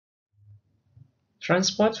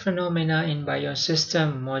Transport Phenomena in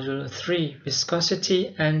Biosystem, Module 3,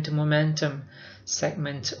 Viscosity and Momentum,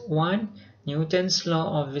 Segment 1, Newton's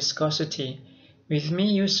Law of Viscosity. With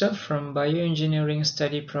me, Yusuf from Bioengineering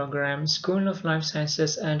Study Program, School of Life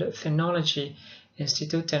Sciences and Technology,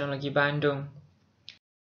 Institut Teknologi Bandung.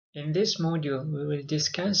 In this module, we will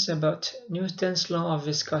discuss about Newton's Law of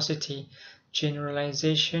Viscosity,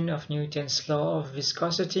 generalization of Newton's Law of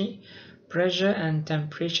Viscosity, pressure and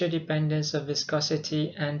temperature dependence of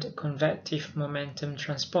viscosity, and convective momentum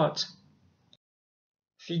transport.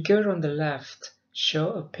 Figure on the left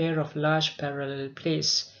shows a pair of large parallel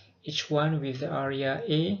plates, each one with the area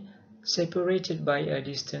A, separated by a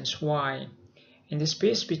distance y. In the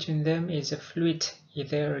space between them is a fluid,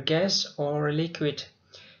 either a gas or a liquid.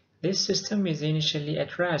 This system is initially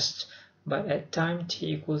at rest, but at time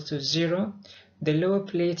t equals to 0, the lower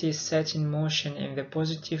plate is set in motion in the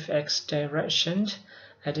positive x direction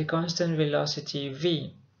at a constant velocity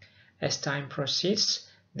v. As time proceeds,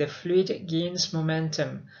 the fluid gains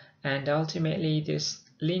momentum, and ultimately this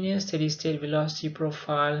linear steady-state velocity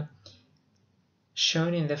profile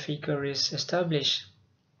shown in the figure is established.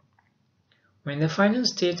 When the final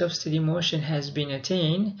state of steady motion has been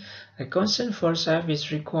attained, a constant force F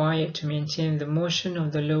is required to maintain the motion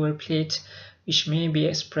of the lower plate, which may be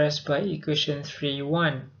expressed by equation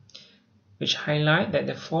 3.1, which highlight that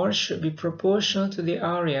the force should be proportional to the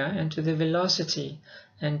area and to the velocity,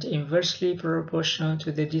 and inversely proportional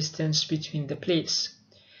to the distance between the plates.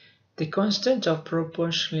 The constant of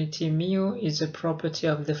proportionality mu is a property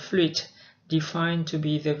of the fluid, defined to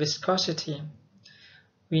be the viscosity.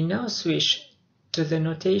 We now switch to the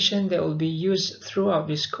notation that will be used throughout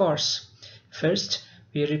this course. First,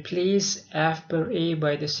 we replace F per A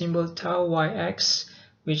by the symbol tau yx,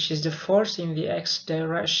 which is the force in the x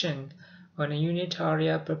direction on a unit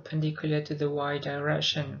area perpendicular to the y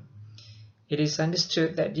direction. It is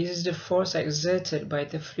understood that this is the force exerted by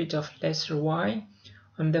the fluid of lesser y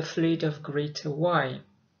on the fluid of greater y.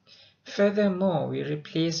 Furthermore, we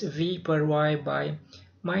replace V per y by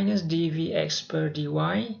minus dvx per dy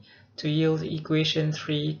to yield equation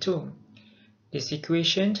 3.2. This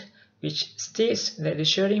equation, which states that the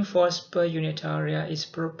shearing force per unit area is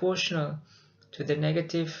proportional to the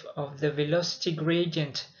negative of the velocity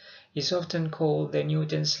gradient, is often called the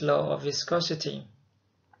Newton's law of viscosity.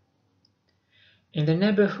 In the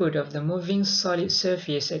neighborhood of the moving solid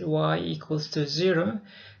surface at y equals to 0,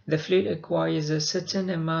 the fluid acquires a certain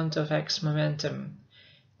amount of x momentum.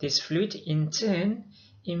 This fluid, in turn,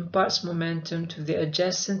 imparts momentum to the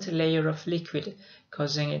adjacent layer of liquid,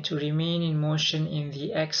 causing it to remain in motion in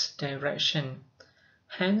the x direction.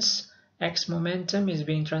 Hence, x momentum is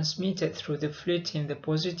being transmitted through the fluid in the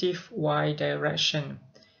positive y direction.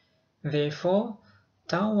 Therefore,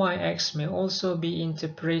 tau yx may also be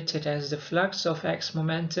interpreted as the flux of x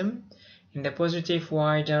momentum in the positive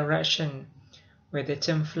y direction, where the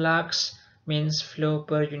term flux means flow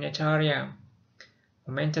per unit area.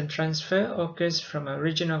 Momentum transfer occurs from a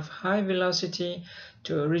region of high velocity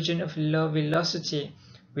to a region of low velocity,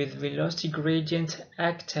 with velocity gradient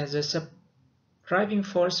act as a driving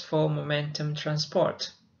force for momentum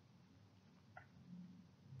transport.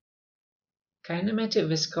 Kinematic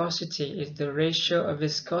viscosity is the ratio of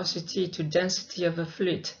viscosity to density of a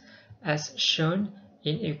fluid, as shown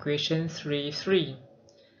in equation 3.3.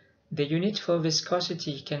 The unit for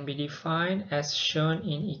viscosity can be defined as shown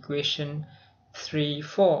in equation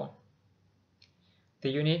 3.4. The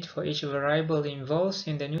unit for each variable involved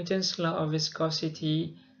in the Newton's law of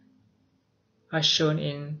viscosity are shown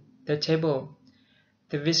in the table.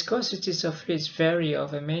 The viscosities of fluids vary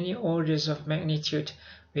over many orders of magnitude,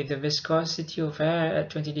 with the viscosity of air at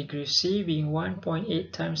 20 degrees C being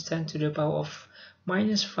 1.8 times 10 to the power of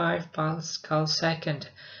minus 5 Pascal second,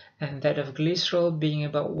 and that of glycerol being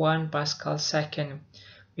about 1 Pascal second,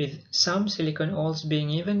 with some silicon oils being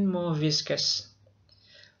even more viscous.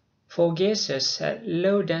 For gases at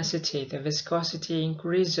low density, the viscosity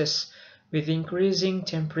increases with increasing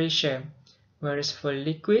temperature, whereas for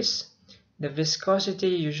liquids, the viscosity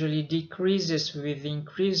usually decreases with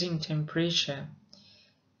increasing temperature.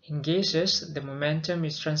 In gases, the momentum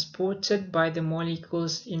is transported by the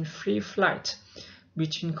molecules in free flight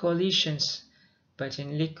between collisions, but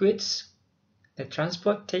in liquids, the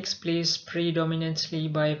transport takes place predominantly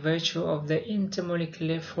by virtue of the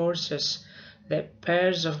intermolecular forces that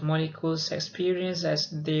pairs of molecules experience as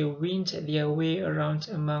they wind their way around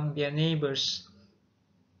among their neighbors.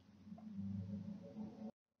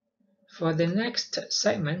 For the next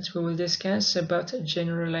segment, we will discuss about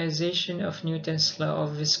generalization of Newton's law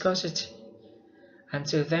of viscosity.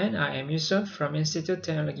 Until then, I am Yusuf from Institut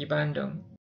Teknologi Bandung.